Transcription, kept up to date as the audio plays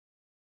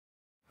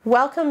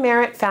Welcome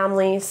Merritt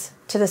families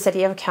to the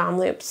City of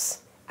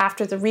Kamloops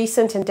after the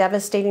recent and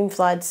devastating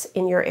floods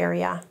in your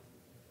area.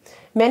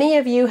 Many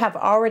of you have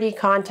already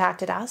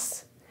contacted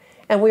us,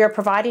 and we are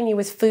providing you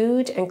with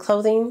food and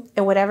clothing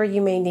and whatever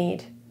you may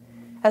need.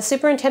 As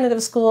Superintendent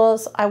of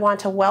Schools, I want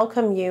to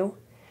welcome you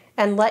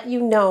and let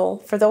you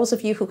know, for those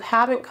of you who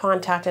haven't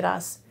contacted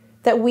us,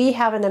 that we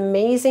have an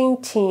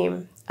amazing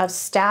team of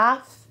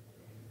staff,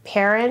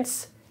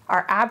 parents,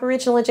 our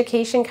Aboriginal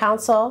Education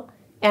Council,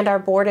 and our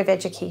Board of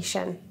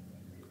Education.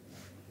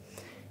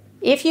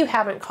 If you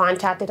haven't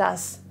contacted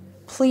us,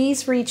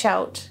 please reach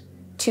out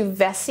to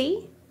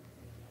Vesey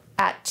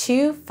at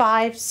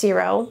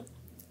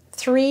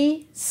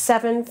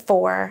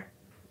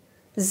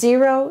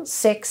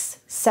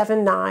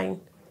 250-374-0679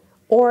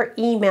 or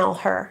email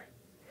her.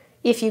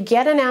 If you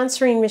get an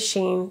answering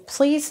machine,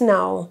 please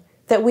know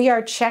that we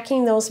are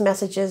checking those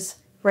messages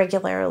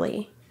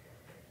regularly.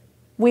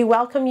 We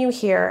welcome you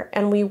here,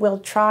 and we will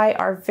try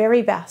our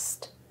very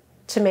best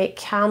to make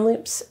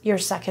Kamloops your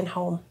second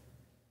home.